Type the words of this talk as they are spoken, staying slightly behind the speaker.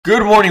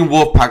Good morning,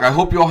 Wolfpack. I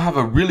hope you all have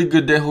a really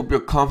good day. Hope you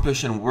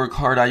accomplish and work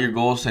hard at your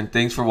goals. And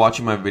thanks for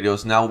watching my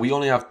videos. Now, we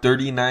only have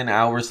 39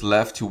 hours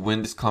left to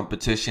win this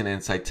competition.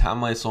 And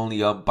Saitama is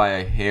only up by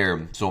a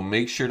hair. So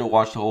make sure to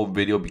watch the whole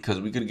video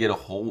because we could get a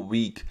whole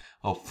week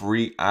of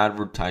free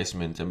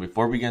advertisements. And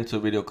before we get into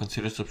the video,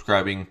 consider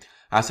subscribing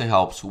as it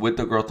helps with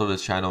the growth of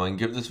this channel. And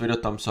give this video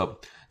a thumbs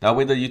up. That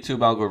way the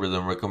YouTube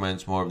algorithm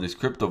recommends more of these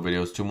crypto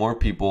videos to more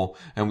people.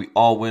 And we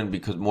all win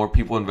because more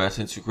people invest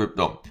into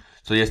crypto.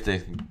 So yes,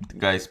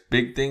 guys,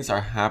 big things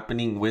are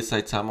happening with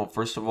Saitama.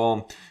 First of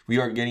all, we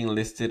are getting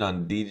listed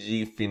on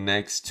DG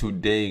Finex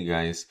today,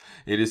 guys.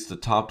 It is the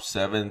top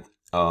 7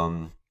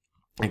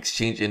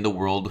 exchange in the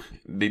world.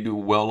 They do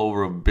well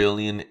over $1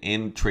 billion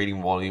in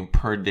trading volume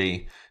per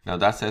day. Now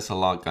that says a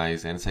lot,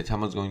 guys, and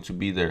Saitama is going to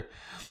be there.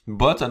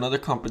 But another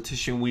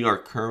competition we are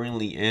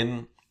currently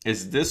in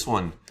is this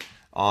one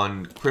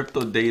on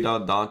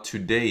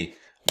cryptodata.today.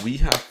 We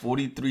have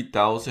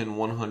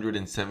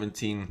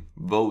 43,117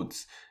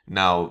 votes.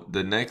 Now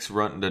the next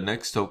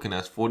token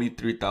has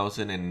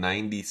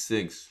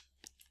 43,096.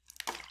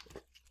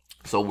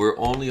 So we're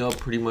only up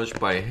pretty much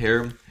by a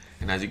hair.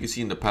 And as you can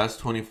see, in the past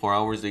 24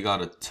 hours, they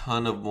got a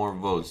ton of more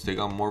votes. They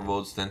got more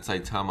votes than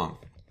Saitama.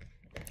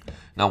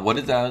 Now, what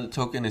is that other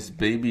token? Is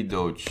Baby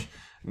Doge.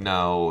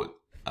 Now,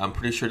 I'm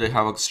pretty sure they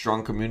have a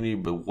strong community,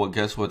 but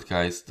guess what,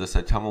 guys? The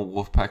Saitama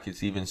Wolfpack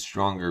is even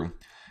stronger.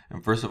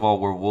 And first of all,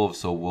 we're wolves,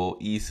 so we'll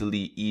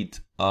easily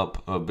eat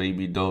up a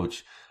Baby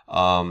Doge.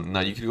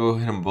 Now you can go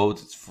ahead and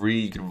vote. It's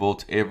free. You can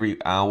vote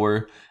every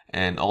hour,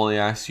 and all they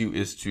ask you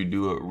is to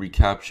do a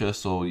reCAPTCHA,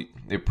 so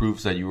it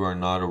proves that you are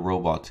not a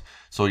robot.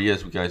 So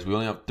yes, guys, we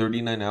only have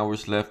 39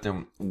 hours left,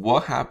 and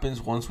what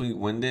happens once we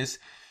win this?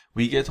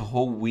 We get a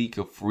whole week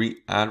of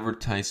free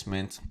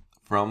advertisements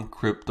from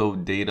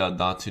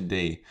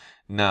cryptodata.today.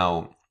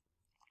 Now,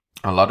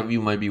 a lot of you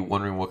might be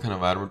wondering what kind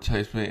of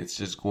advertisement. It's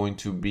just going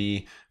to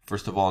be,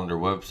 first of all, on their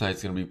website.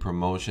 It's going to be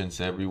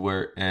promotions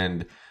everywhere,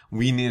 and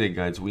we need it,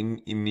 guys. We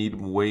need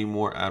way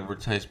more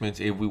advertisements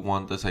if we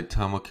want the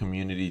Saitama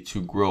community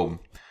to grow.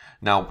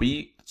 Now,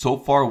 so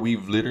far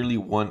we've literally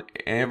won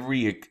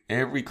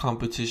every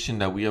competition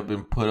that we have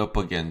been put up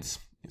against,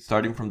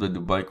 starting from the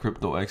Dubai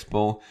Crypto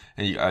Expo,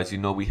 and as you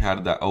know, we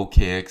had the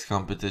OKX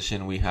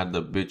competition, we had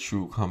the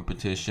BitTrue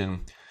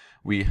competition,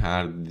 we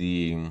had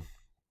the,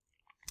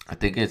 I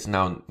think it's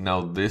now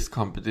this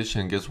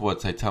competition. Guess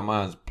what?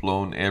 Saitama has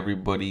blown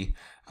everybody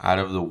out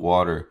of the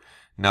water.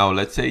 Now,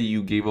 let's say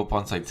you gave up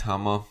on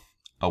Saitama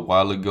a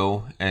while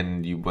ago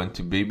and you went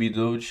to Baby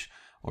Doge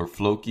or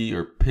Floki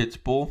or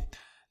Pitbull.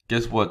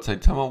 Guess what?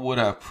 Saitama would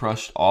have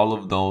crushed all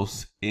of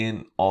those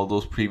in all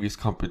those previous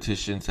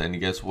competitions, and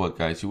guess what,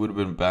 guys? You would have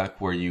been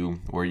back where you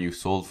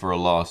sold for a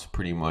loss,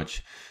 pretty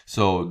much.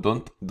 So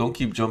don't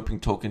keep jumping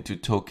token to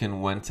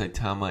token when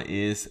Saitama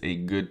is a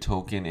good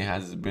token. It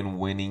has been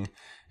winning.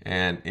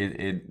 And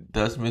it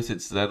does miss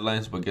its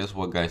deadlines, but guess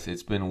what, guys?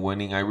 It's been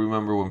winning. I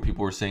remember when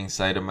people were saying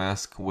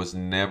Saitama was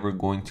never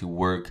going to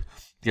work.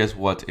 Guess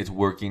what? It's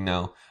working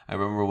now. I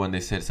remember when they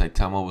said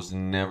Saitama was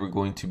never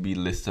going to be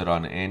listed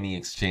on any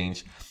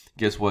exchange.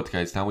 Guess what,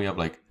 guys? Now we have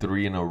like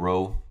 3 in a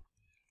row.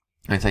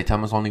 And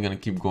Saitama's only going to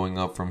keep going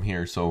up from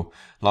here. So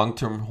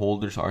long-term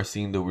holders are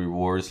seeing the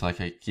rewards, like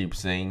I keep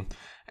saying.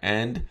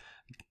 And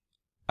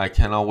I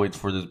cannot wait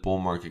for this bull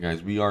market,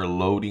 guys. We are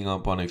loading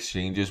up on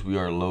exchanges. We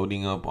are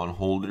loading up on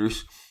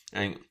holders.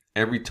 And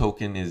every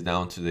token is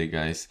down today,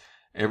 guys.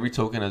 Every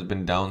token has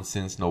been down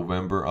since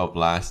November of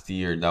last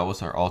year. That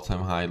was our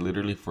all-time high,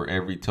 literally, for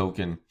every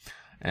token.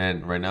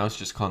 And right now it's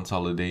just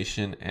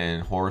consolidation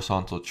and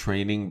horizontal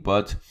trading.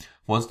 But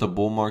once the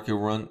bull market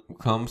run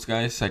comes,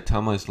 guys,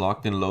 Saitama is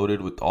locked and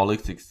loaded with all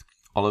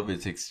of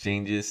its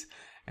exchanges.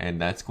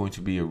 And that's going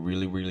to be a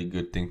really, really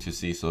good thing to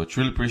see. So I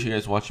truly appreciate you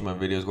guys watching my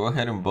videos. Go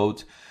ahead and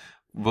vote.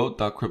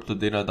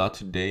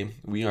 Vote.cryptodata.today.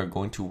 We are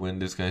going to win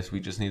this, guys. We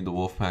just need the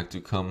Wolfpack to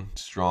come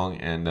strong.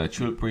 And I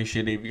truly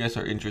appreciate it. If you guys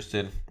are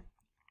interested,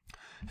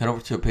 head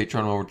over to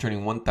Patreon where we're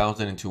turning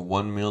 1,000 into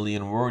 1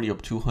 million. We're already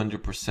up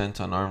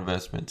 200% on our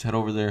investments. Head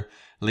over there.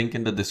 Link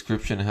in the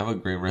description. Have a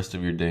great rest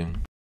of your day.